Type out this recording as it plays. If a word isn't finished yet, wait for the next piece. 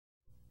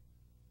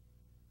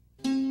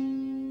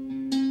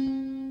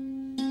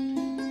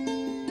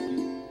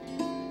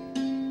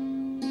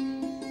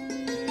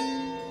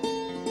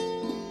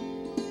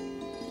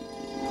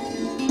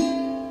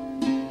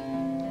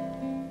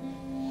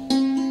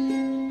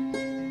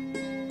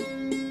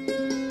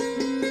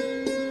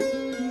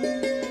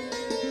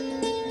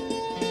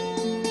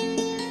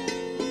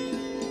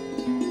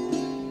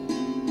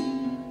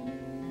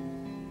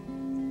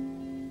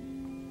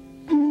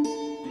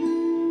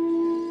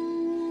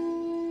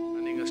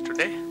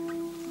today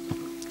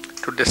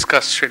to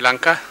discuss Sri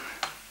Lanka.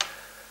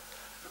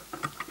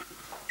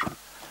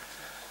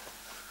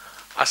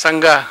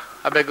 Asanga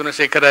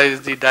Abeyagoonasekera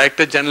is the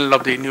Director General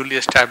of the newly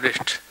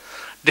established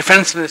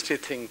Defense Ministry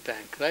think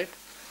tank, right?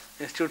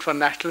 Institute for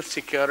National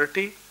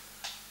Security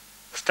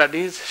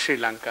Studies, Sri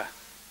Lanka.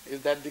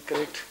 Is that the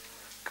correct,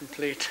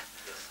 complete?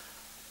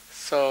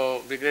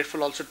 So we're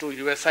grateful also to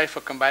USI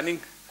for combining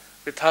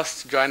with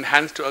us, join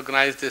hands to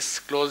organize this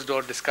closed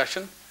door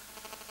discussion.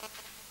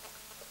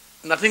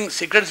 Nothing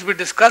secret to be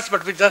discussed,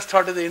 but we just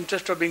thought in the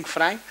interest of being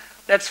frank,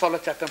 let's follow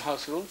Chatham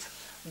House rules,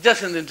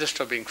 just in the interest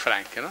of being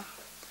frank,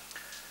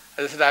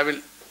 As I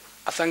said,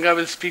 Asanga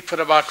will speak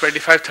for about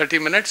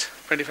 25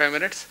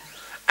 minutes,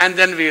 and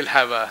then we'll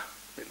go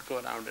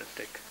around and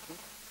take.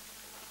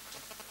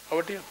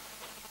 Over to you.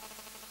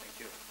 Thank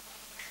you.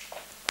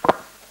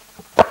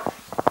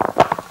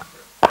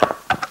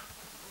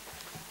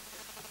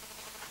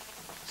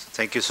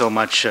 Thank you so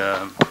much,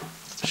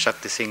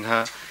 Shakti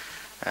Singha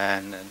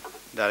and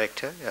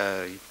Director,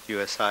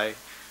 USI,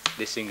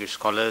 distinguished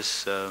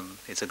scholars.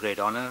 It's a great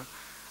honor.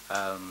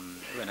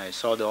 When I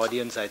saw the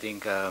audience, I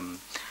think I'm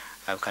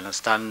kind of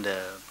stunned.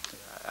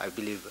 I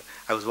believe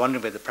I was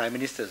wondering whether the Prime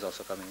Minister is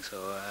also coming. So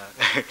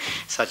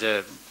such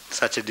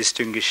a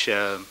distinguished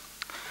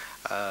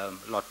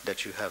lot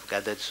that you have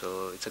gathered.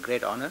 So it's a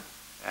great honor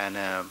and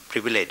a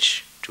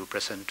privilege to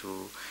present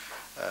to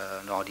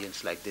an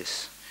audience like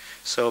this.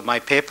 So my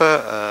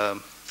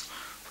paper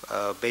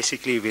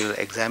basically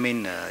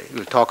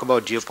will talk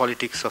about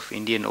geopolitics of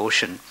Indian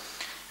Ocean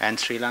and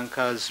Sri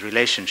Lanka's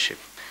relationship,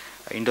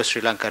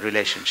 Indo-Sri Lanka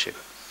relationship.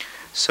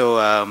 So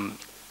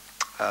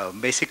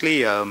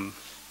basically I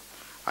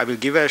will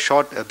give a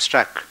short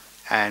abstract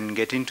and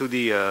get into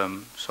the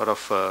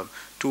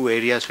two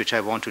areas which I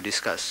want to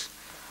discuss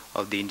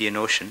of the Indian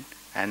Ocean,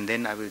 and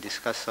then I will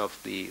discuss of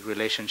the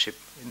relationship,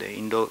 the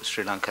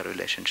Indo-Sri Lanka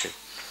relationship.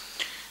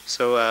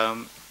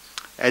 So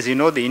as you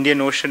know, the Indian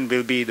Ocean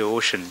will be the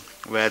ocean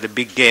where the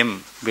big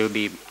game will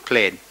be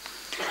played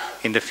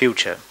in the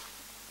future.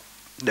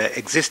 The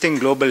existing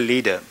global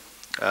leader,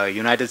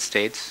 United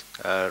States,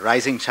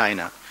 rising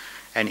China,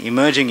 and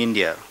emerging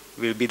India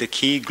will be the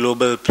key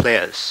global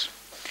players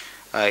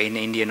in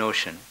the Indian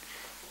Ocean.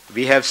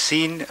 We have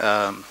seen,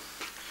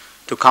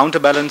 to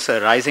counterbalance a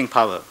rising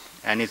power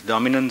and its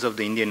dominance of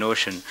the Indian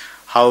Ocean,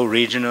 how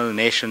regional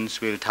nations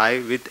will tie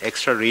with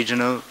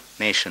extra-regional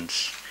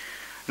nations.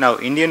 Now,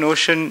 Indian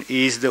Ocean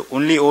is the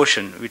only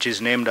ocean which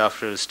is named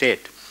after a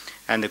state,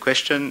 and the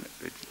question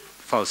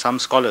for some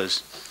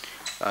scholars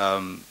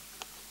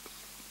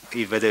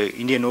is whether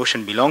Indian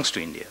Ocean belongs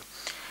to India.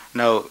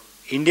 Now,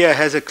 India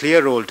has a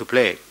clear role to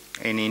play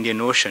in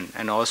Indian Ocean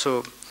and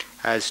also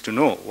has to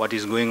know what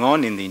is going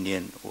on in the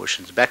Indian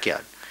Ocean's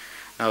backyard.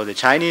 Now, the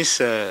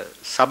Chinese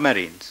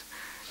submarines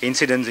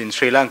incidents in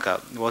Sri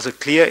Lanka was a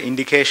clear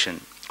indication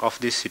of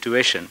this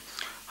situation,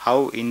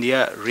 how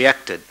India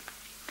reacted.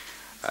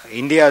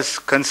 India's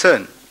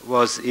concern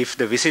was if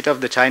the visit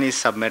of the Chinese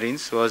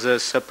submarines was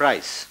a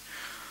surprise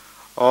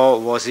or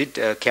was it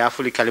a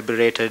carefully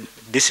calibrated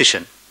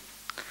decision.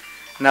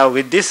 Now,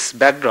 with this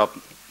backdrop,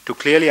 to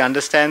clearly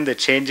understand the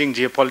changing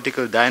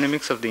geopolitical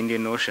dynamics of the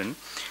Indian Ocean,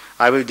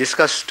 I will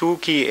discuss two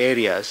key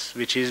areas,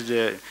 which is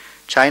the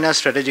China's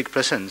strategic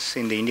presence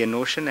in the Indian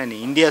Ocean and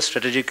India's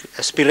strategic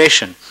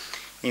aspiration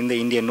in the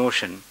Indian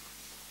Ocean.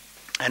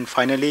 And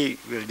finally,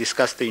 we'll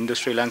discuss the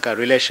Indo-Sri Lanka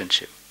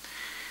relationship.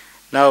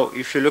 Now,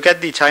 if you look at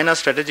the China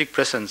strategic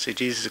presence,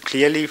 it is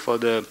clearly for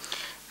the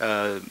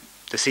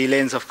sea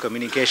lanes of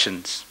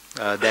communications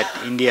that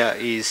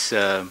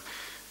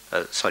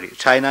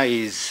China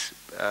is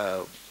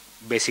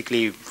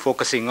basically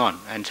focusing on,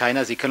 and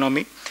China's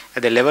economy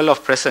at the level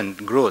of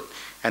present growth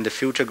and the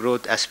future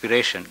growth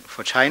aspiration.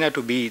 For China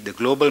to be the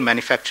global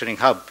manufacturing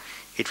hub,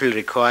 it will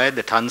require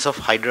the tons of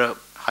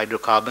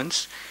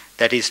hydrocarbons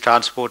that is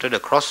transported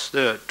across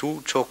the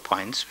two choke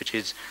points, which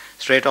is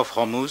Strait of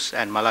Hormuz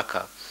and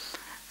Malacca.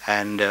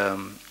 And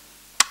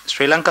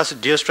Sri Lanka's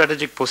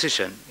geostrategic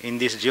position in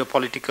this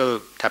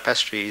geopolitical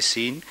tapestry is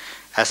seen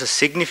as a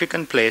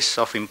significant place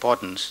of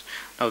importance.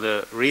 Now,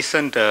 the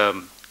recent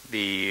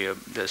the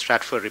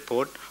Stratford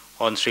report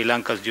on Sri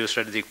Lanka's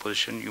geostrategic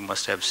position you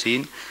must have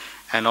seen,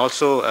 and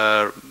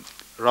also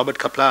Robert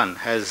Kaplan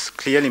has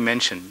clearly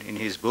mentioned in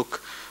his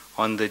book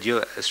on the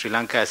Sri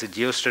Lanka as a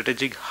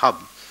geostrategic hub.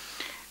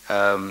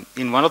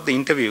 In one of the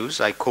interviews,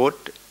 I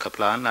quote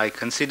Kaplan,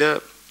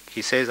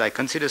 he says, I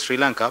consider Sri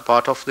Lanka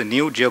part of the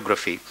new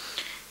geography.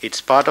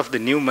 It's part of the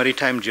new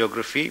maritime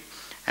geography,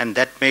 and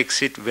that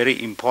makes it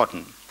very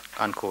important,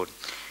 unquote.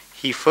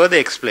 He further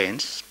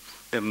explains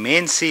the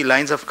main sea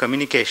lines of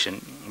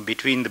communication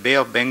between the Bay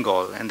of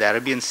Bengal and the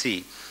Arabian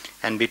Sea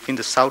and between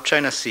the South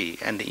China Sea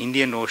and the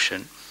Indian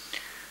Ocean.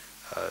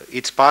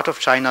 It's part of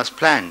China's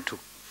plan to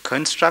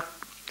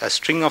construct a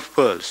string of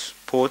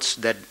ports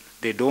that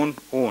they don't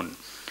own,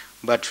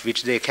 but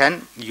which they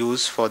can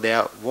use for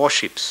their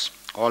warships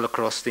all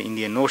across the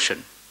Indian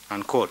Ocean,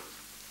 unquote.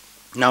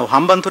 Now,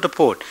 Hambantota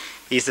Port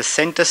is the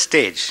center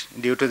stage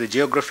due to the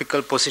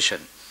geographical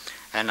position,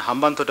 and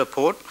Hambantota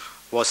Port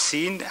was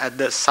seen at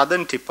the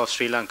southern tip of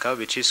Sri Lanka,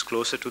 which is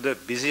closer to the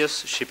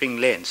busiest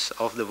shipping lanes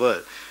of the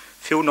world,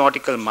 few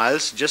nautical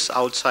miles just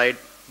outside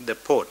the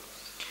port.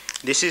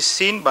 This is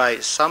seen by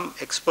some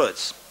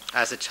experts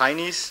as a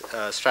Chinese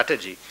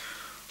strategy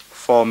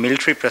for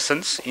military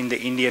presence in the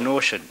Indian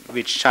Ocean,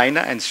 which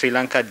China and Sri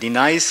Lanka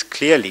denies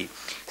clearly,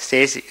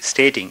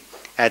 stating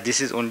that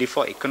this is only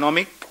for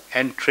economic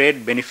and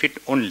trade benefit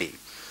only.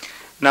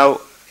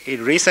 Now,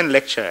 in a recent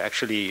lecture,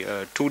 actually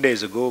 2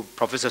 days ago,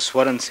 Professor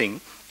Swaran Singh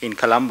in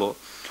Colombo,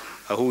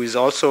 who is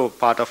also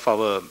part of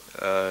our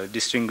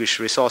distinguished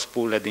resource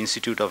pool at the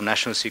Institute of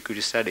National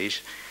Security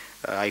Studies,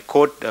 I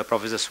quote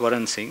Professor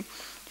Swaran Singh.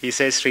 He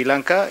says, Sri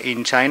Lanka,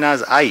 in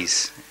China's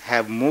eyes,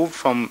 have moved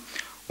from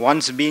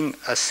once being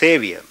a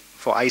savior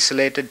for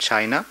isolated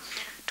China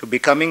to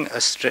becoming a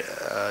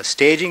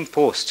staging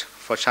post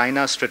for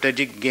China's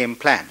strategic game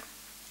plan.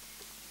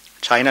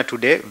 China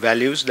today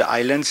values the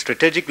island's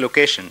strategic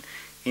location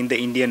in the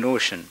Indian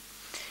Ocean.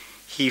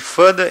 He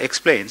further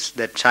explains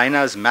that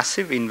China's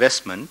massive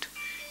investment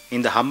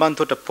in the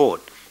Hambantota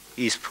port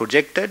is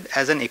projected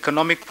as an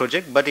economic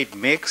project, but it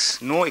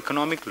makes no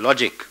economic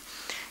logic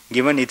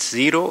given its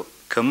zero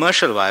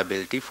commercial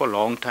viability for a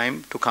long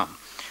time to come.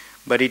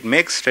 But it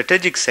makes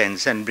strategic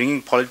sense and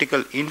bringing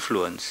political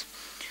influence.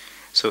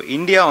 So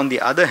India, on the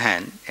other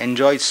hand,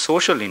 enjoys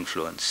social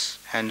influence,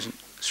 and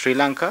Sri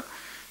Lanka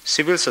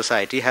civil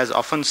society has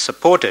often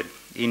supported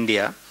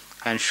India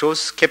and shows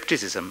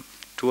skepticism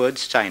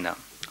towards China,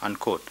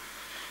 unquote.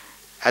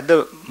 At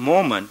the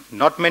moment,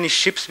 not many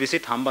ships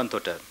visit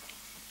Hambantota,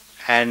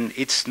 and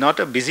it's not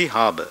a busy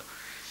harbor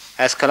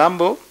as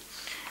Colombo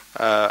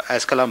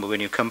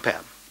when you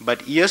compare.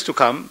 But years to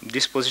come,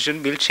 this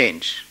position will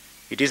change.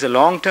 It is a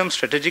long-term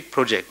strategic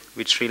project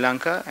which Sri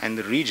Lanka and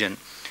the region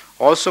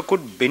also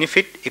could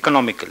benefit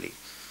economically.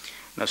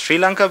 Now, Sri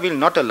Lanka will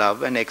not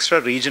allow an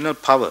extra regional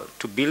power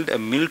to build a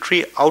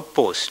military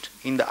outpost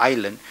in the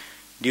island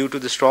due to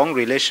the strong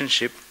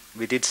relationship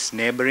with its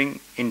neighboring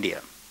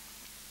India.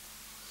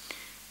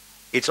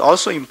 It's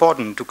also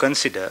important to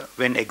consider,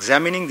 when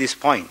examining this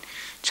point,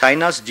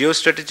 China's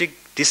geostrategic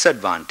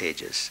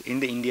disadvantages in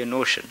the Indian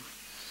Ocean.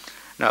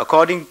 Now,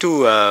 according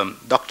to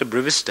Dr.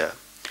 Brewster,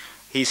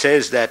 he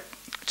says that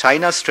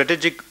China's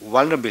strategic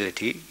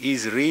vulnerability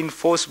is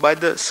reinforced by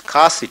the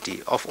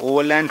scarcity of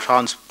overland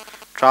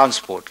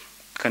transport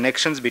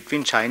connections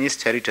between Chinese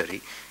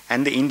territory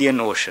and the Indian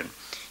Ocean.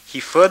 He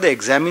further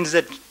examines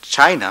that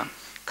China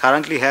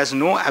currently has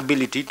no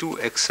ability to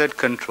exert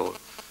control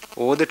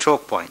over the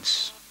choke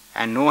points,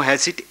 and nor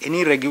has it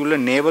any regular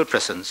naval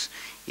presence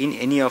in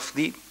any of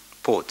the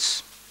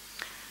ports.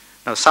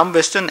 Now, some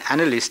Western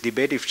analysts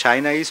debate if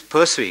China is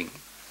pursuing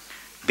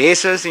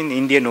bases in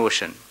Indian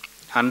Ocean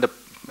under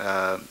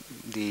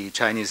the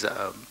Chinese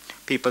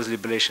People's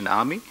Liberation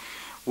Army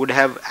would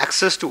have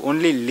access to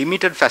only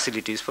limited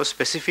facilities for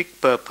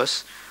specific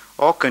purpose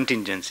or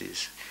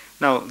contingencies.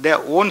 Now, their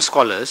own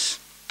scholars,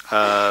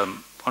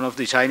 one of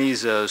the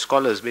Chinese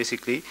scholars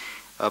basically,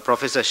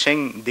 Professor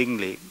Sheng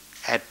Dingli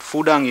at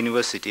Fudang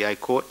University, I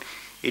quote,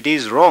 "It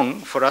is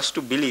wrong for us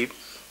to believe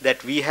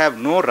that we have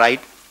no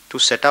right to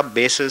set up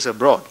bases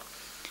abroad."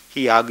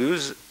 He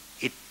argues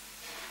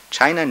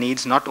China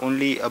needs not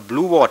only a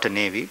blue water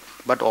navy,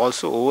 but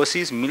also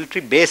overseas military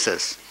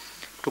bases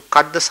to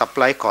cut the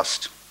supply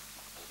cost.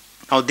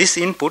 Now, this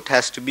input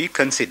has to be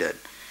considered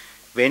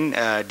when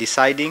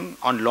deciding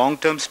on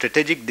long-term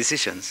strategic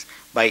decisions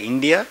by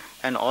India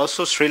and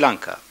also Sri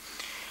Lanka.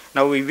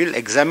 Now, we will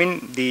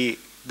examine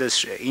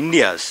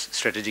India's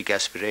strategic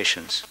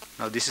aspirations.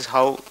 Now, this is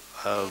how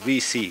we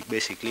see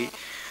basically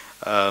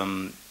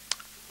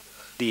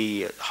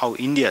how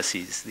India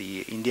sees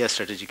the India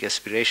strategic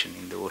aspiration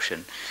in the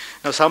ocean.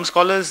 Now, some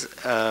scholars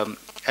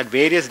at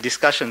various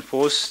discussions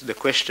pose the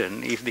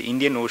question if the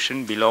Indian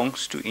Ocean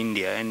belongs to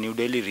India, and New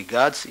Delhi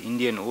regards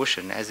Indian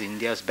Ocean as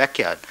India's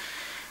backyard.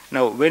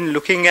 Now, when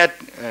looking at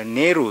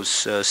Nehru's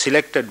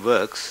selected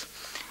works,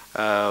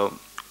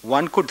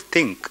 one could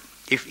think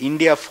if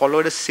India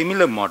followed a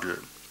similar model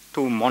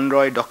to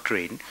Monroe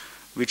Doctrine,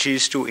 which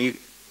is to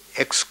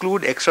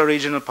exclude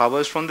extra-regional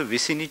powers from the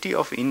vicinity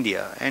of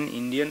India and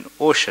Indian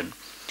Ocean.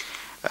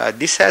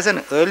 This has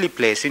an early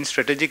place in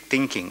strategic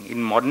thinking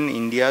in modern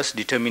India's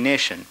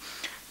determination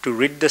to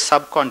rid the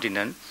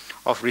subcontinent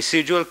of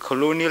residual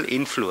colonial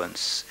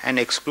influence and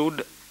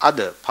exclude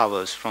other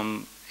powers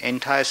from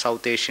entire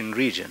South Asian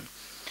region.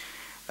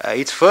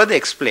 It's further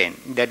explained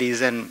that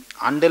is an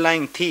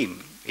underlying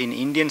theme in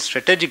Indian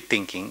strategic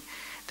thinking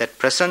that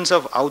presence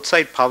of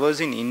outside powers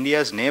in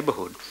India's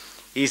neighborhood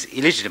is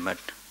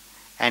illegitimate,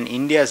 and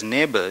India's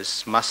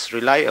neighbors must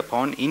rely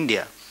upon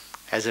India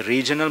as a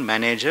regional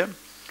manager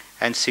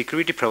and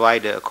security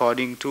provider,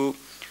 according to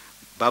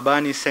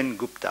Babani Sen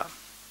Gupta.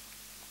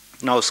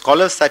 Now,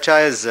 scholars such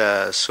as K.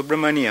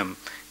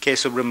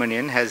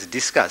 Subramanian has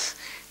discussed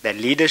that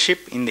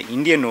leadership in the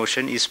Indian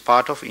Ocean is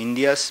part of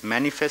India's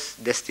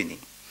manifest destiny.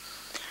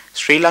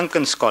 Sri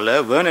Lankan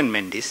scholar Vernon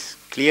Mendis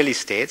clearly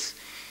states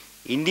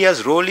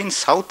India's role in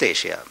South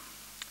Asia,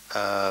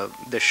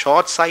 the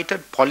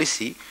short-sighted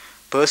policy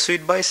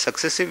pursued by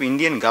successive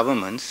Indian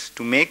governments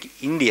to make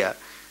India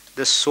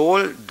the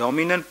sole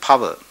dominant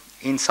power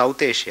in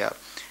South Asia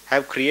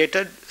have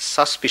created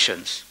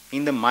suspicions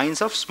in the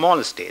minds of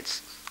small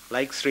states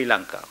like Sri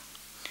Lanka.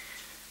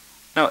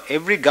 Now,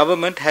 every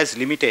government has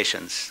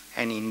limitations,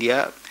 and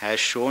India has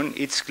shown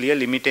its clear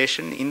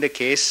limitation in the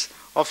case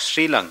of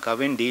Sri Lanka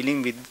when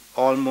dealing with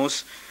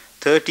almost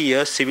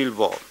 30-year civil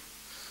war.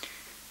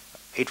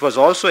 It was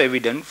also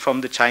evident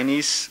from the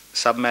Chinese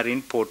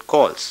submarine port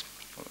calls.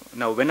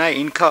 Now, when I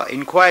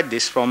inquired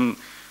this from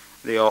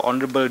the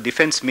Honorable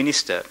Defense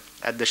Minister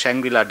at the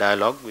Shangri-La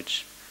Dialogue,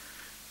 which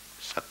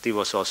Shakti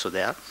was also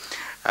there,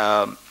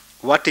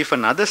 what if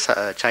another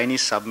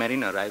Chinese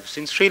submarine arrives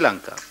in Sri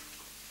Lanka?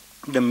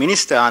 The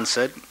minister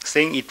answered,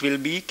 saying it will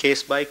be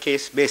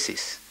case-by-case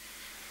basis.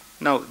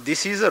 Now,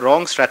 this is a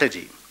wrong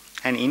strategy,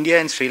 and India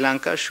and Sri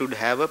Lanka should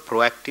have a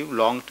proactive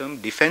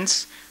long-term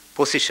defense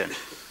position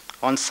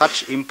on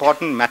such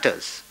important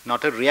matters,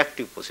 not a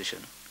reactive position.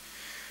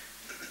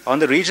 On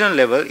the regional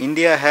level,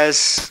 India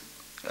has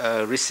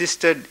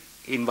resisted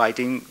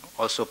inviting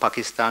also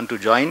Pakistan to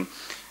join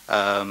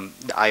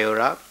the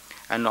IORA,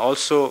 and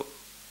also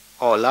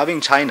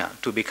allowing China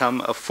to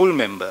become a full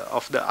member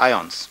of the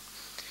IONS.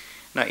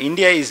 Now,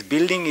 India is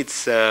building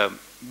its,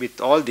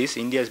 with all this,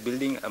 India is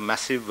building a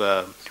massive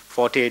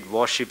 48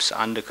 warships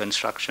under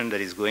construction that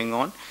is going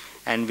on,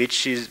 and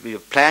which is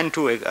planned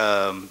to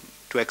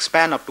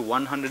expand up to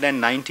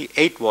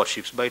 198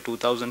 warships by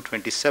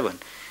 2027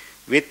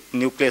 with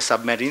nuclear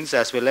submarines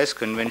as well as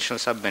conventional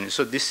submarines.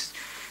 So this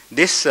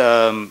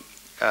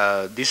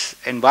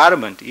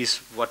environment is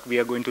what we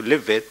are going to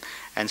live with,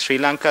 and Sri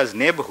Lanka's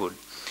neighborhood,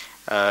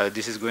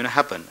 this is going to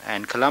happen,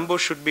 and Colombo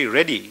should be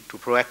ready to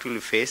proactively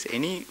face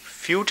any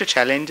future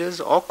challenges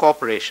or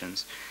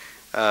cooperations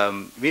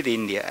with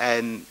India,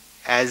 and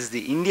as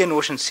the Indian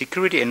Ocean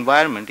security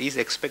environment is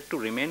expected to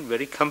remain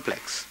very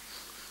complex.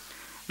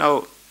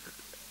 Now,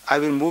 I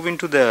will move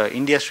into the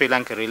India-Sri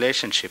Lanka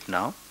relationship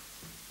now.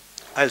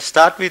 I'll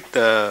start with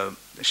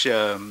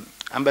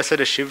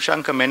Ambassador Shiv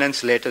Shankar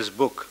Menon's latest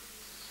book,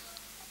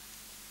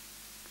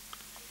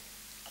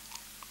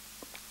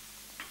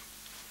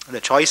 The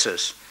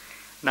Choices.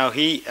 Now,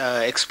 he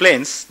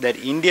explains that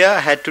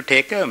India had to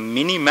take a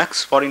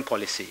mini-max foreign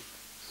policy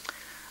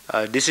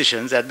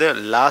decisions at the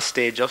last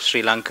stage of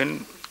Sri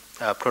Lankan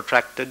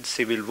protracted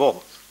civil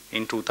war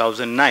in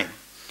 2009.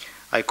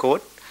 I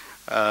quote,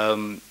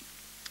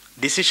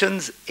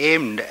 decisions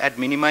aimed at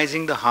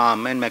minimizing the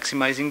harm and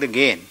maximizing the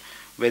gain,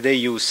 whether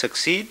you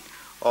succeed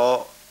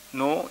or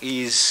no,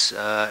 is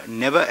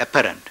never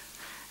apparent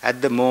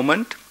at the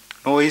moment,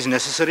 nor is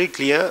necessarily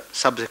clear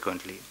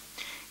subsequently.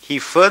 He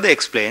further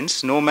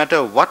explains, no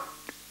matter what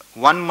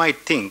one might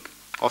think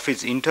of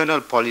its internal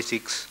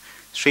politics,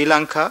 Sri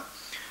Lanka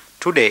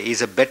today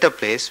is a better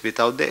place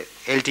without the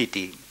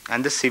LTT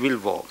and the civil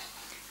war,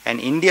 and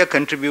India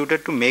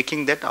contributed to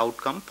making that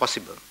outcome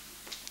possible.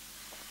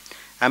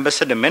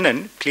 Ambassador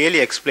Menon clearly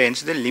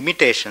explains the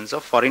limitations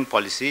of foreign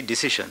policy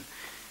decision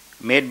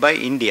made by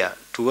India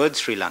towards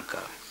Sri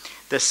Lanka.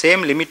 The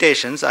same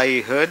limitations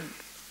I heard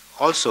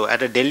also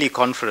at a Delhi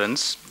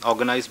conference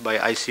organized by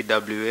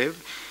ICWA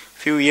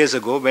few years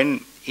ago when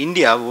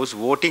India was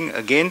voting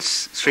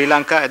against Sri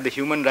Lanka at the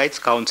Human Rights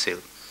Council.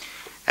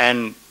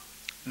 And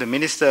the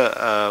Minister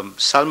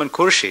Salman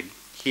Khurshid,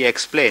 he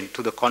explained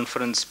to the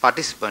conference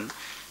participant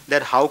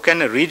that how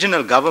can a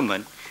regional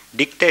government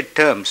dictate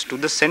terms to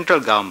the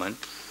central government,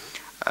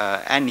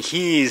 and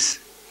he is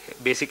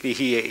basically,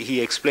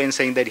 he explained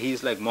saying that he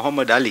is like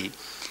Muhammad Ali,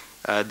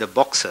 the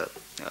boxer,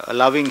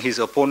 allowing his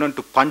opponent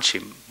to punch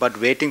him but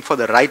waiting for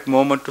the right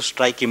moment to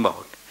strike him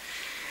out.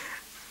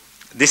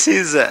 This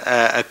is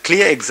a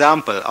clear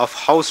example of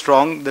how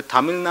strong the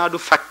Tamil Nadu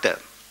factor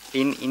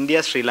in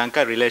India-Sri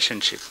Lanka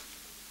relationship.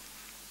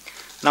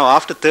 Now,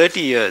 after 30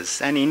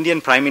 years, an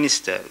Indian Prime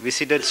Minister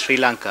visited Sri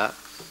Lanka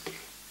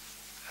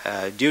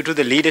due to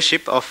the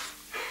leadership of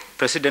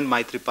President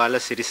Maithripala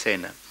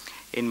Sirisena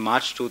in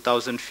March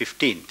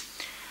 2015.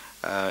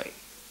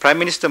 Prime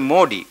Minister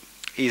Modi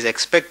is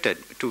expected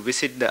to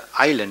visit the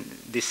island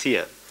this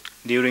year.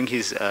 During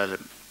his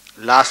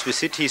last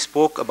visit, he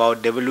spoke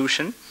about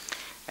devolution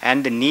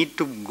and the need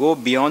to go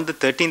beyond the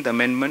 13th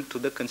Amendment to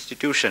the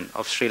Constitution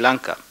of Sri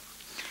Lanka.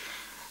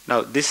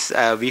 Now, this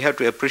we have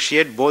to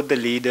appreciate both the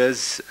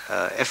leaders'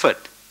 effort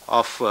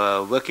of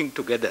working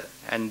together,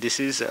 and this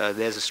is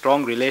there's a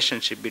strong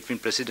relationship between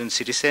President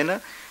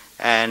Sirisena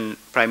and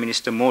Prime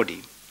Minister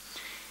Modi.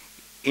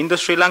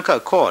 Indo-Sri Lanka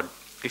Accord,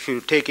 if you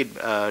take it,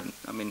 I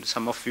mean,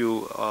 some of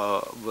you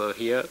were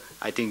here,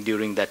 I think,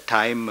 during that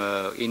time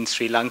in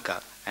Sri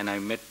Lanka, and I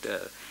met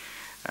a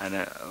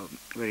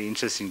very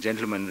interesting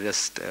gentleman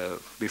just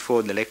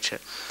before the lecture.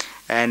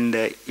 And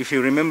if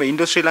you remember,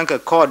 Indo-Sri Lanka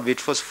Accord,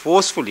 which was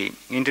forcefully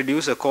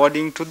introduced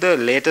according to the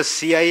latest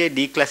CIA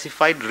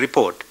declassified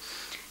report,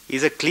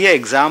 is a clear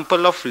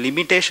example of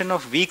limitation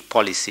of weak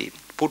policy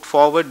put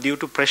forward due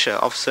to pressure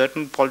of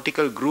certain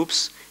political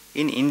groups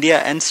in India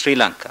and Sri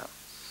Lanka.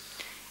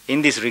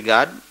 In this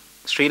regard,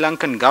 Sri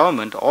Lankan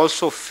government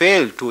also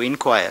failed to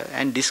inquire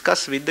and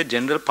discuss with the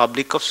general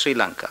public of Sri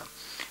Lanka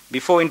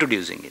before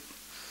introducing it.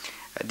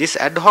 This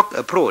ad hoc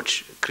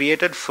approach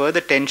created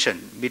further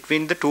tension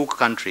between the two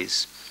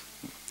countries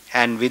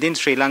and within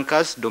Sri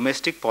Lanka's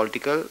domestic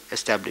political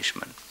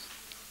establishment.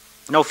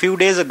 Now, a few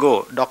days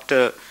ago,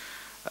 Dr.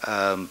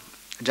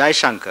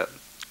 Jaishankar,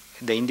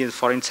 the Indian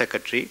Foreign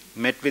Secretary,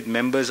 met with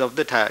members of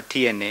the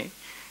TNA,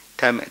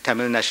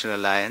 Tamil National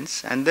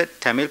Alliance, and the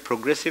Tamil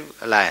Progressive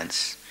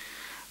Alliance.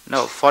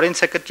 Now, Foreign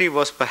Secretary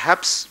was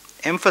perhaps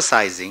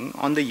emphasizing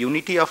on the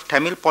unity of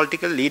Tamil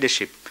political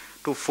leadership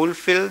to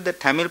fulfill the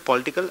Tamil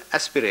political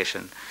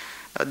aspiration.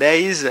 There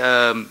is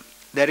an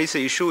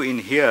issue in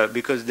here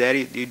because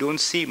you don't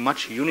see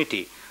much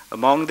unity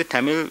among the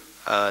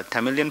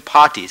Tamilian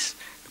parties,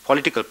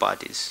 political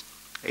parties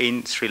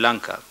in Sri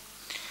Lanka.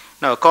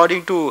 Now,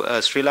 according to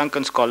Sri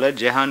Lankan scholar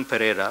Jehan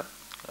Pereira,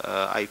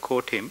 I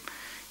quote him,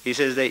 he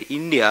says that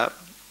India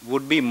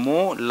would be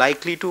more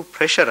likely to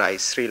pressurize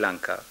Sri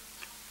Lanka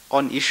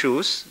on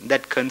issues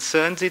that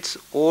concerns its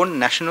own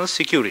national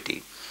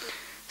security,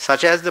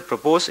 such as the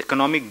proposed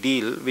economic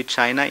deal with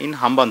China in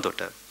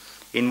Hambantota,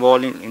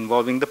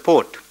 involving the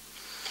port,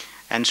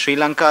 and Sri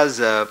Lanka's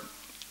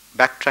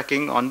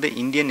backtracking on the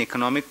Indian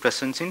economic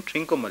presence in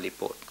Trincomalee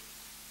port,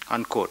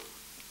 unquote.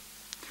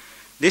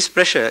 This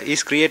pressure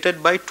is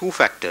created by two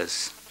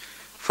factors.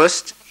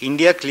 First,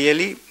 India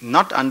clearly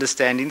not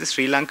understanding the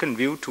Sri Lankan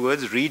view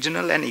towards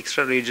regional and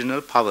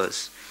extra-regional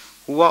powers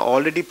who are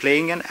already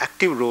playing an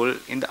active role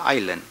in the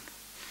island.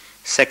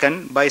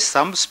 Second, by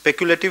some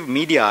speculative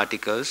media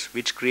articles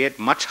which create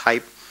much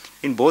hype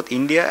in both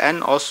India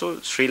and also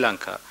Sri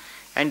Lanka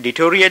and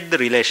deteriorate the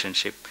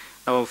relationship.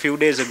 Now, a few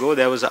days ago,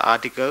 there was an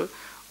article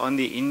on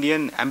the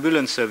Indian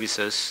ambulance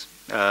services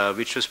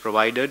which was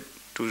provided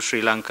to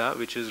Sri Lanka,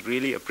 which is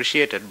really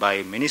appreciated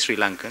by many Sri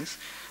Lankans.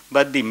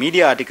 But the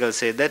media article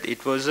said that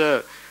it was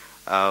a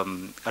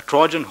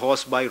Trojan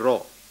horse by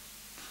Raw.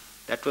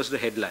 That was the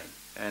headline.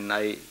 And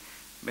I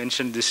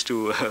mentioned this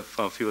to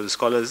a few of the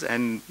scholars,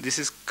 and this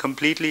is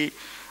completely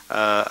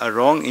a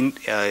wrong.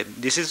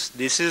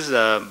 The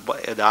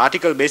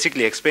article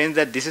basically explains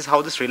that this is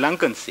how the Sri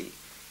Lankans see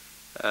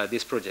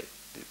this project.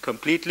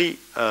 Completely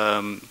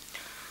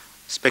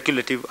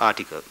speculative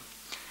article.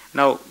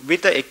 Now,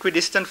 with the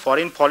equidistant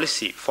foreign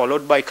policy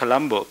followed by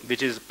Colombo,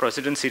 which is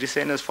President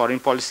Sirisena's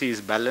foreign policy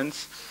is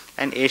balanced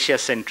and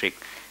Asia-centric,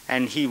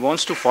 and he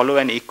wants to follow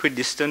an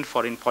equidistant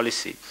foreign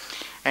policy.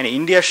 And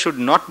India should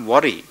not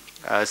worry,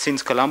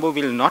 since Colombo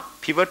will not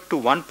pivot to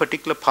one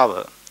particular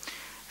power,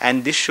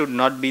 and this should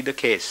not be the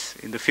case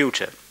in the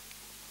future.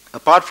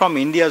 Apart from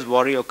India's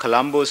worry of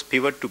Colombo's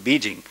pivot to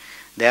Beijing,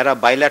 there are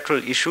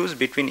bilateral issues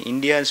between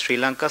India and Sri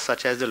Lanka,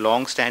 such as the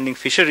long-standing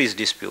fisheries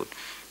dispute,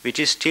 which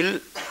is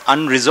still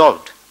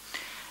unresolved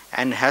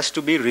and has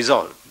to be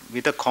resolved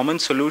with a common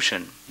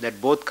solution that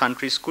both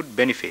countries could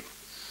benefit.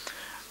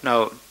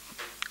 Now,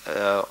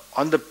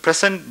 on the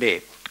present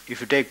day,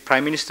 if you take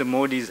Prime Minister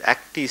Modi's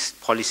Act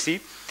East policy,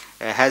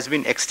 has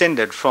been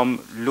extended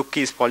from Look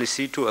East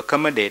policy to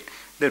accommodate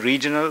the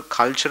regional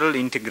cultural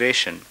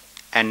integration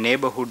and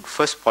neighborhood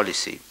first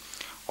policy.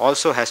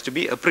 Also has to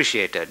be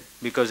appreciated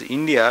because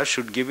India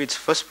should give its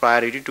first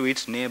priority to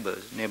its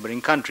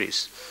neighboring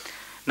countries.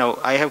 Now,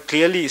 I have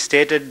clearly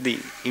stated the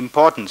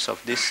importance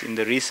of this in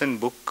the recent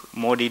book,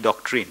 Modi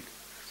Doctrine.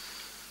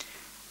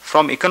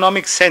 From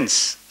economic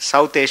sense,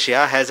 South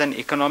Asia has an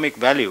economic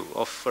value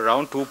of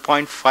around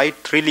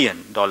 $2.5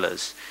 trillion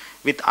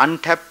with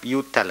untapped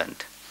youth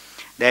talent.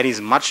 There is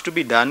much to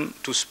be done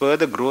to spur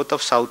the growth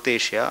of South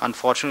Asia.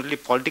 Unfortunately,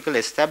 political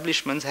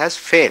establishments has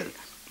failed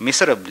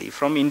miserably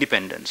from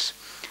independence.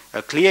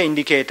 A clear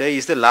indicator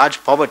is the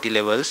large poverty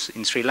levels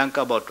in Sri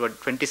Lanka, about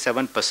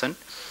 27%,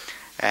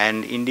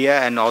 and India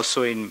and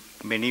also in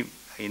many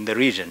in the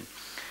region.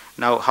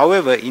 Now,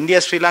 however,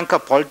 India-Sri Lanka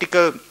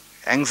political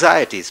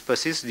anxieties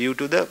persist due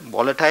to the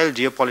volatile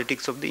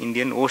geopolitics of the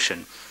Indian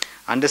Ocean.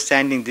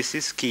 Understanding this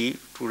is key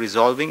to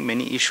resolving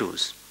many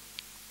issues.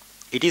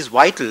 It is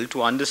vital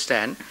to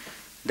understand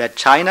that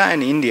China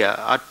and India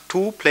are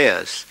two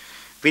players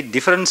with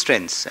different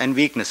strengths and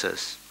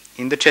weaknesses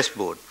in the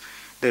chessboard.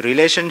 The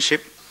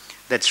relationship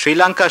that Sri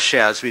Lanka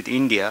shares with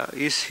India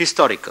is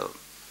historical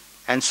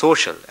and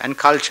social and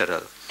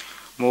cultural.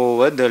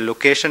 Moreover, the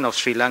location of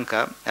Sri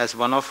Lanka as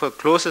one of her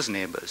closest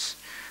neighbors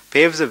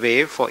paves the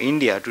way for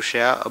India to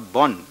share a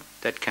bond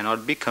that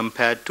cannot be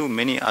compared to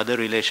many other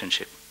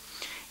relationships.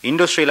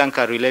 Indo-Sri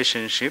Lanka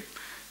relationship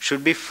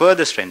should be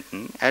further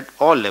strengthened at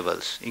all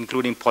levels,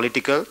 including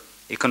political,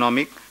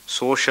 economic,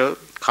 social,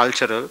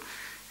 cultural,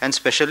 and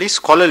especially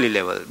scholarly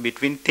level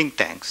between think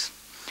tanks.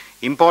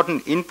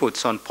 Important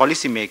inputs on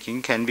policy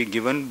making can be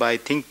given by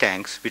think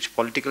tanks, which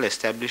political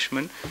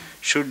establishment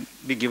should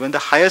be given the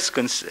highest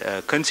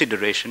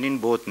consideration in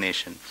both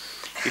nations.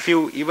 If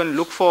you even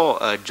look for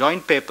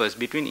joint papers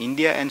between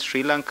India and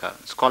Sri Lanka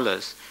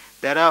scholars,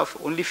 there are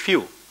only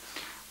few.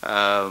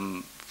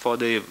 For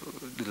the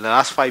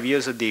last 5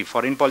 years of the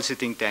foreign policy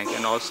think tank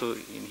and also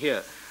in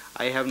here,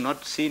 I have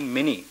not seen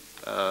many,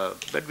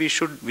 but we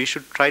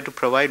should try to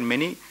provide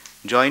many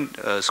joint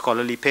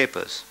scholarly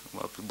papers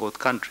of both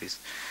countries.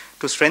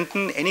 To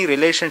strengthen any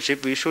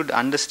relationship, we should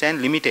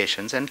understand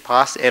limitations and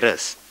past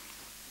errors.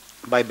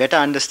 By better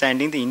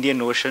understanding the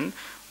Indian Ocean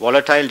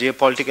volatile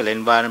geopolitical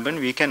environment,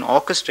 we can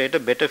orchestrate a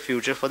better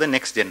future for the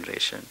next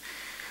generation.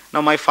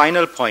 Now, my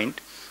final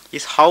point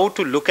is how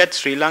to look at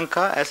Sri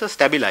Lanka as a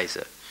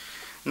stabilizer.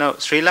 Now,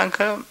 Sri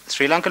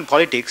Lankan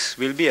politics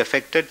will be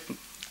affected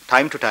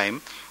time to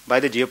time by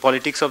the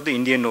geopolitics of the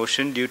Indian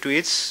Ocean due to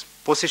its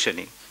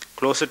positioning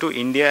closer to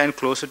India and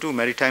closer to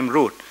maritime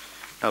route.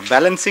 Now,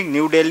 balancing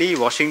New Delhi,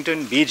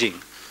 Washington, Beijing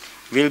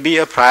will be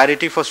a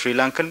priority for Sri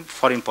Lankan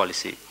foreign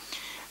policy.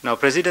 Now,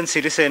 President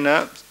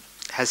Sirisena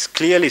has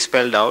clearly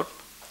spelled out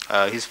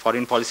his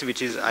foreign policy,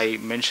 which is, I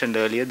mentioned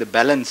earlier, the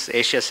balanced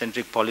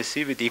Asia-centric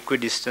policy with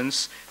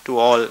equidistance to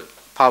all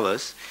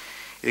powers.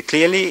 It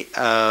clearly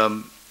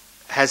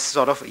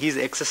he's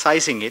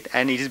exercising it,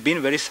 and it has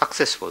been very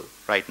successful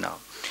right now.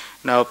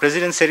 Now,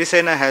 President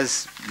Sirisena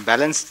has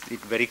balanced it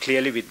very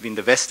clearly between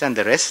the West and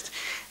the rest,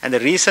 and the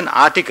recent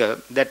article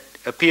that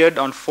appeared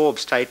on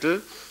Forbes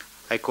titled,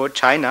 I quote,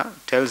 "China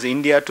tells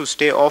India to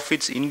stay off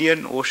its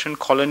Indian Ocean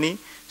colony,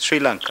 Sri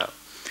Lanka,"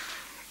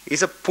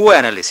 is a poor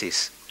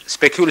analysis,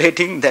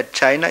 speculating that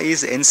China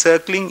is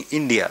encircling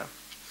India.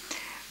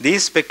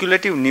 These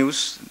speculative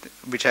news,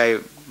 which I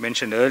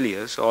mentioned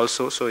earlier,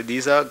 so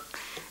these are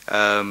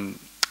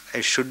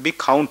should be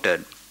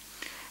countered.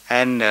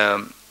 And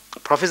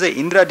Professor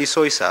Indra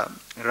D'Souza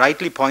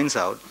rightly points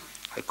out,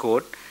 I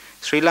quote,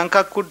 "Sri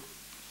Lanka could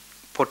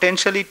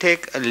potentially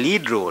take a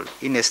lead role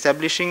in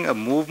establishing a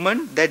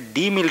movement that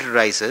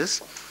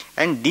demilitarizes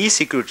and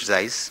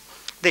desecuritizes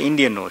the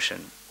Indian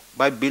Ocean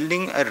by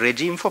building a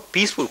regime for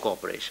peaceful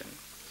cooperation."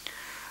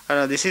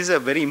 This is a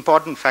very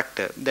important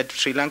factor that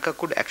Sri Lanka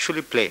could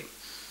actually play.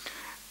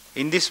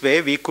 In this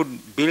way, we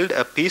could build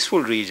a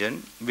peaceful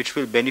region which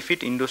will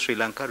benefit Indo-Sri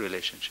Lanka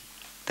relationship.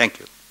 Thank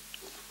you.